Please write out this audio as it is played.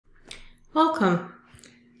Welcome.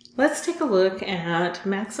 Let's take a look at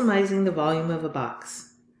maximizing the volume of a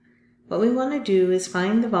box. What we want to do is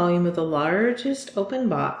find the volume of the largest open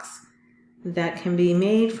box that can be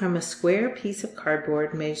made from a square piece of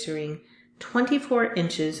cardboard measuring 24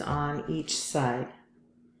 inches on each side.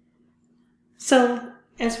 So,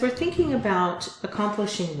 as we're thinking about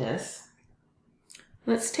accomplishing this,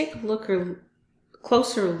 let's take a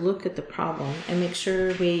closer look at the problem and make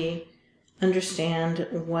sure we understand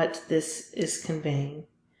what this is conveying.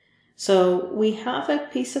 So we have a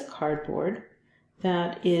piece of cardboard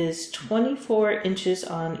that is 24 inches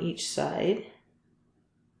on each side.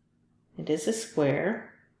 It is a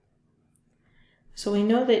square. So we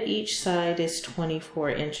know that each side is 24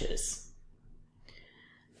 inches.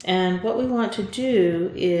 And what we want to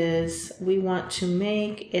do is we want to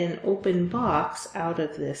make an open box out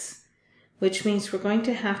of this, which means we're going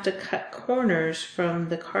to have to cut corners from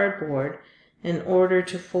the cardboard in order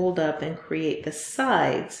to fold up and create the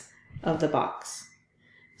sides of the box.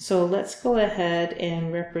 So let's go ahead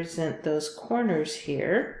and represent those corners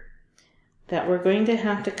here that we're going to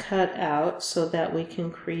have to cut out so that we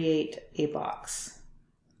can create a box.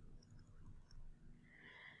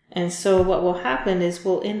 And so what will happen is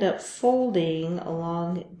we'll end up folding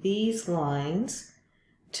along these lines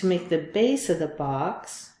to make the base of the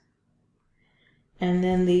box. And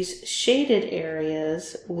then these shaded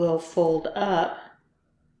areas will fold up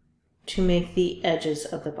to make the edges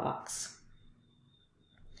of the box.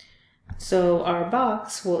 So our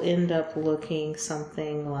box will end up looking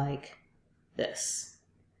something like this.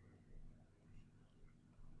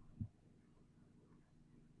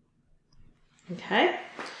 Okay,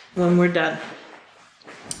 when we're done.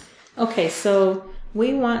 Okay, so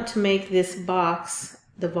we want to make this box,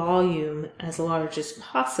 the volume, as large as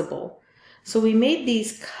possible. So we made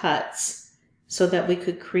these cuts so that we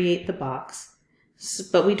could create the box,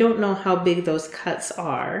 but we don't know how big those cuts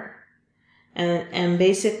are. And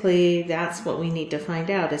basically that's what we need to find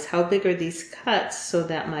out, is how big are these cuts so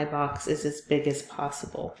that my box is as big as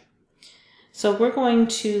possible. So we're going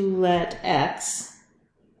to let X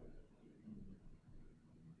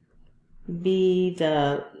be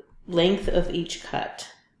the length of each cut.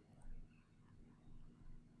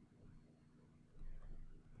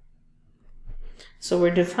 So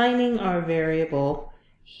we're defining our variable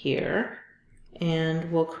here,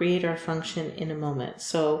 and we'll create our function in a moment.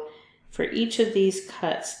 So for each of these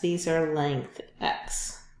cuts, these are length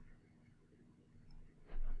X.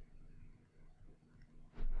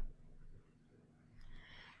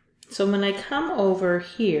 So when I come over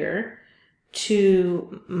here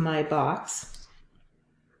to my box,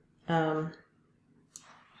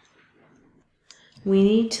 we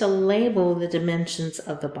need to label the dimensions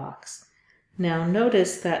of the box. Now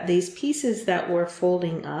notice that these pieces that we're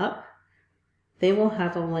folding up, they will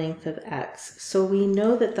have a length of X. So we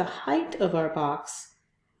know that the height of our box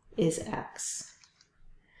is X.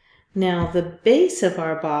 Now the base of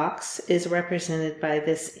our box is represented by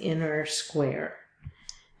this inner square.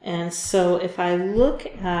 And so if I look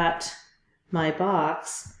at my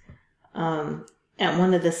box at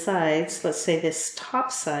one of the sides, let's say this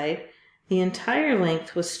top side, the entire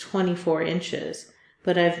length was 24 inches.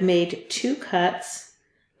 But I've made two cuts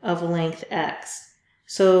of length X.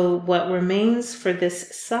 So what remains for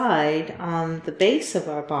this side on the base of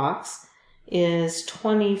our box is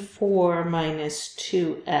 24 minus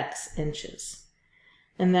 2x inches.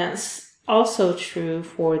 And that's also true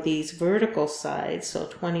for these vertical sides, so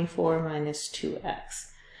 24 minus 2x.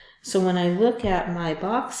 So when I look at my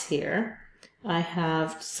box here, I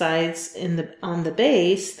have sides on the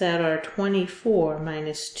base that are 24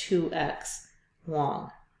 minus 2x long.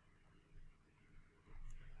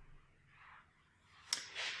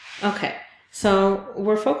 Okay, so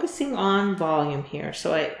we're focusing on volume here.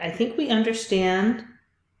 So I think we understand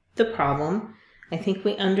the problem. I think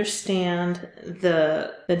we understand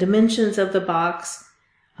the dimensions of the box,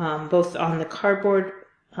 both on the cardboard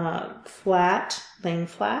laying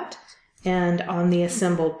flat, and on the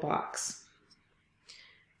assembled box.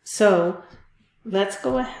 So let's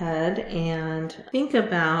go ahead and think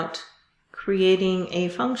about creating a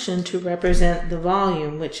function to represent the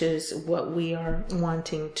volume, which is what we are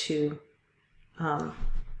wanting to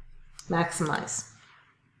maximize.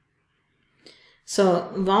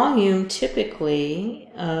 So volume typically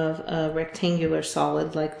of a rectangular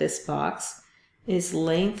solid like this box is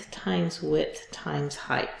length times width times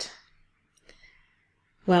height.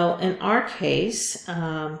 Well, in our case,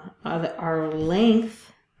 our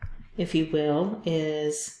length, if you will,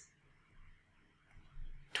 is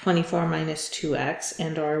 24 minus 2x,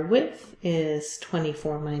 and our width is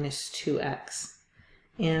 24 minus 2x,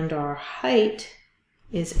 and our height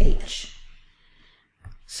is h.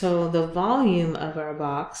 So the volume of our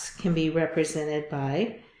box can be represented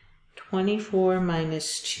by 24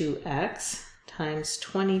 minus 2x times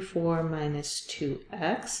 24 minus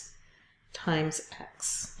 2x times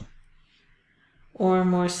x. Or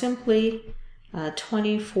more simply,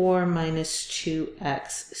 24 minus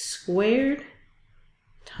 2x squared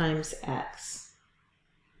times x.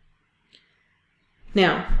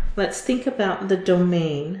 Now, let's think about the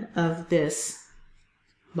domain of this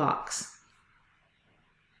box.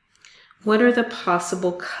 What are the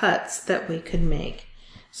possible cuts that we could make?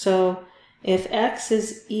 So if x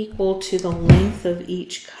is equal to the length of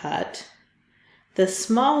each cut, the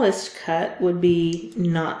smallest cut would be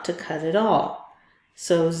not to cut at all.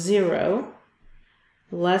 So 0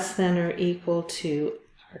 less than or equal to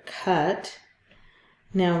our cut.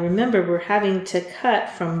 Now remember, we're having to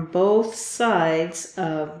cut from both sides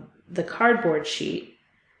of the cardboard sheet.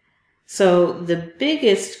 So the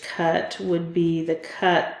biggest cut would be the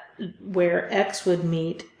cut where x would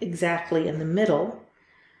meet exactly in the middle.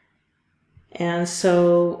 And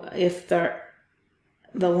so if the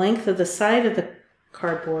length of the side of the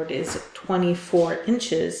cardboard is 24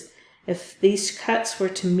 inches, if these cuts were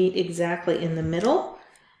to meet exactly in the middle,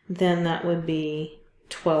 then that would be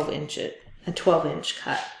a 12-inch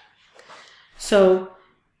cut. So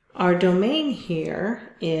our domain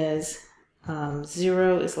here is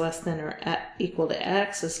 0 is less than or equal to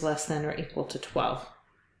x is less than or equal to 12.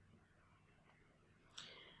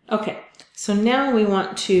 Okay, so now we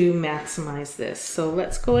want to maximize this. So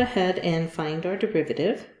let's go ahead and find our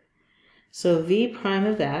derivative. So v prime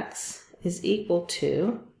of x is equal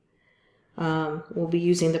to, we'll be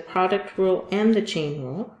using the product rule and the chain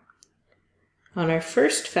rule. On our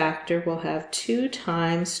first factor, we'll have 2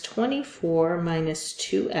 times 24 minus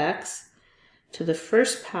 2x to the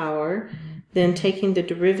first power, then taking the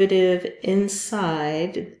derivative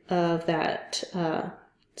inside of that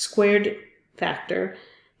squared factor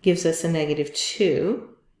gives us a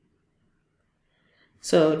 -2.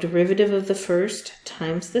 So derivative of the first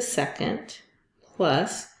times the second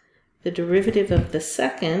plus the derivative of the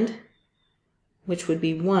second, which would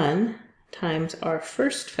be 1, times our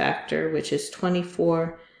first factor, which is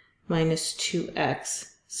 24 minus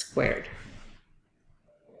 2x squared.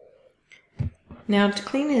 Now to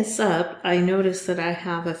clean this up, I notice that I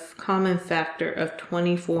have a common factor of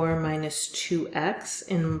 24 minus 2x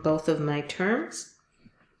in both of my terms.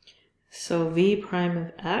 So v prime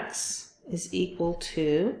of x is equal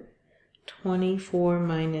to 24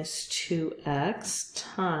 minus 2x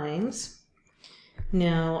times,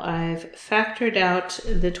 now I've factored out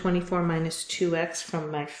the 24 minus 2x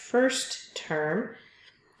from my first term,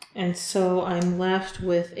 and so I'm left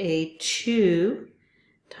with a 2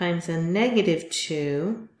 times a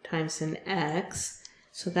 -2 times an x,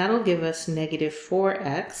 so that'll give us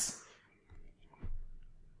 -4x.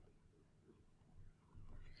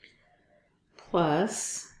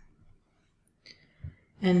 Plus,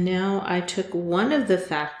 and now I took one of the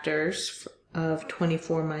factors of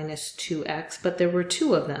 24 minus 2x, but there were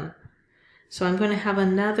 2 of them. So I'm going to have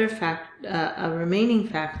another a remaining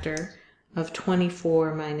factor of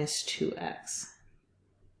 24 minus 2x.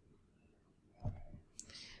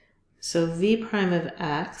 So v prime of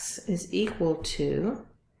x is equal to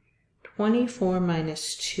 24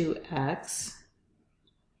 minus 2x.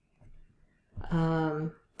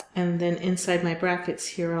 And then inside my brackets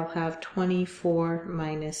here, I'll have 24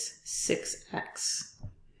 minus 6x.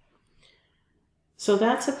 So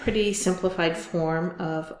that's a pretty simplified form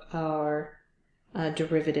of our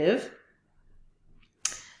derivative.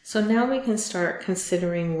 So now we can start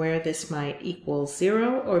considering where this might equal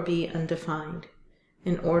 0 or be undefined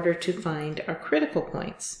in order to find our critical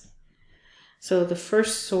points. So the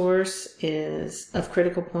first source of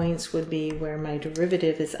critical points would be where my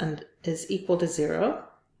derivative is equal to 0.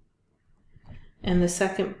 And the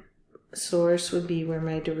second source would be where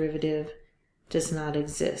my derivative does not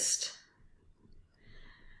exist.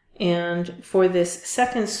 And for this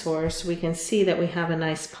second source, we can see that we have a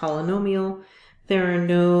nice polynomial. There are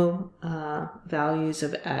no values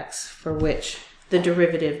of x for which the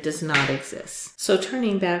derivative does not exist. So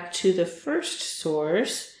turning back to the first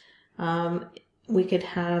source, we could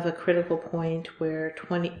have a critical point where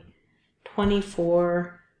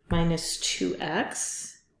 24 minus 2x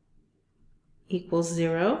equals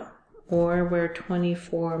 0, or where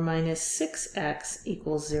 24 minus 6x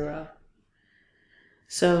equals 0.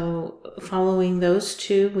 So following those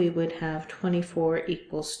two, we would have 24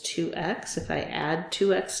 equals 2x if I add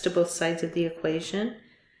 2x to both sides of the equation,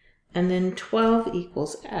 and then 12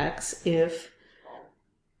 equals x if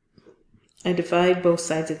I divide both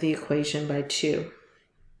sides of the equation by 2.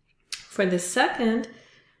 For the second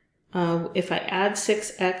If I add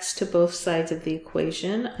 6x to both sides of the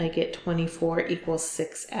equation, I get 24 equals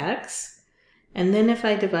 6x. And then if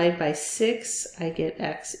I divide by 6, I get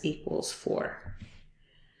x equals 4.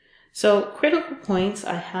 So critical points,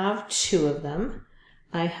 I have 2 of them.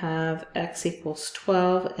 I have x equals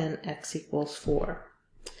 12 and x equals 4.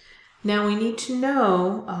 Now we need to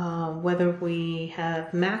know whether we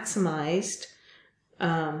have maximized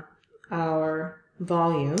our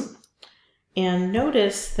volume. And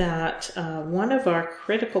notice that one of our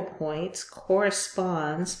critical points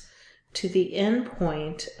corresponds to the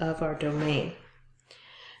endpoint of our domain.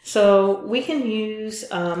 So we can use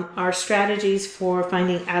our strategies for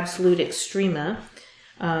finding absolute extrema.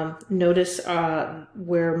 Notice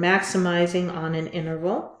we're maximizing on an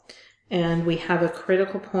interval, and we have a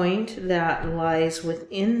critical point that lies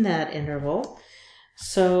within that interval.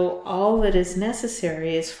 So all that is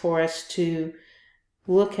necessary is for us to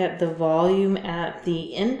look at the volume at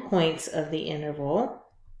the endpoints of the interval,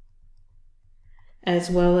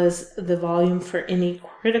 as well as the volume for any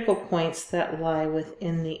critical points that lie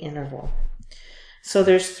within the interval. So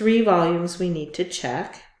there's 3 volumes we need to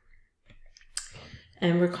check.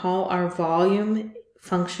 And recall our volume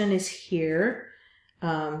function is here.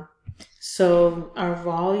 So our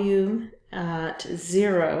volume at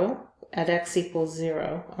 0, at x equals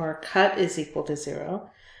 0, or cut is equal to 0,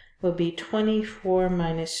 would be 24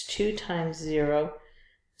 minus 2 times 0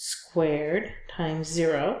 squared times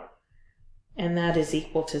 0. And that is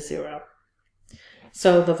equal to 0.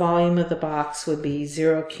 So the volume of the box would be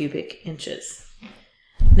 0 cubic inches.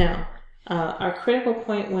 Now, our critical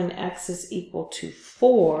point when x is equal to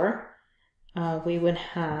 4, we would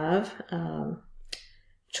have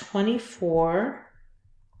 24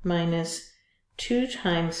 minus 2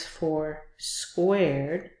 times 4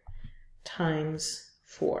 squared times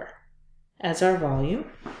 4 as our volume.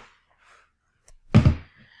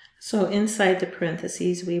 So inside the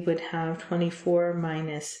parentheses, we would have 24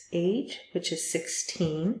 minus 8, which is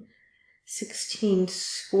 16. 16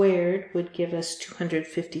 squared would give us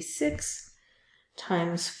 256,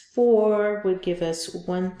 times 4 would give us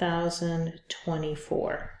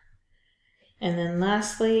 1024. And then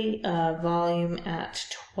lastly, volume at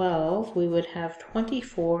 12, we would have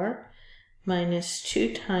 24 minus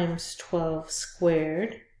 2 times 12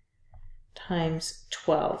 squared times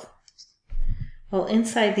 12. Well,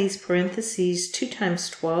 inside these parentheses, 2 times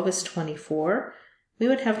 12 is 24. We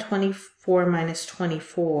would have 24 minus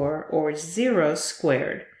 24, or 0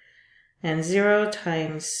 squared. And 0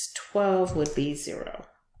 times 12 would be 0.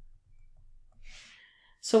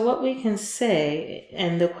 So what we can say,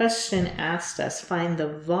 and the question asked us, find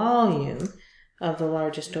the volume of the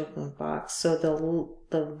largest open box. So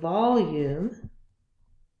the volume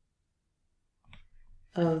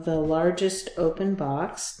of the largest open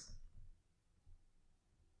box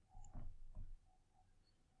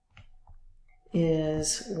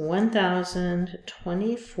is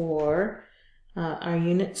 1024. Our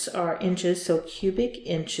units are inches, so cubic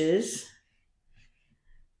inches,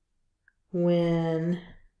 when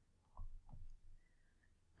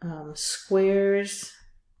squares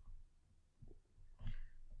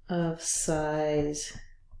of size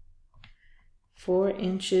 4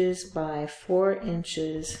 inches by 4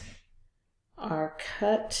 inches are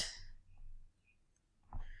cut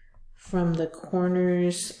from the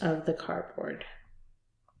corners of the cardboard.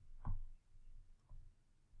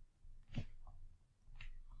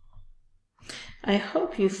 I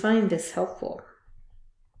hope you find this helpful.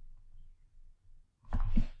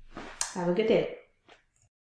 Have a good day.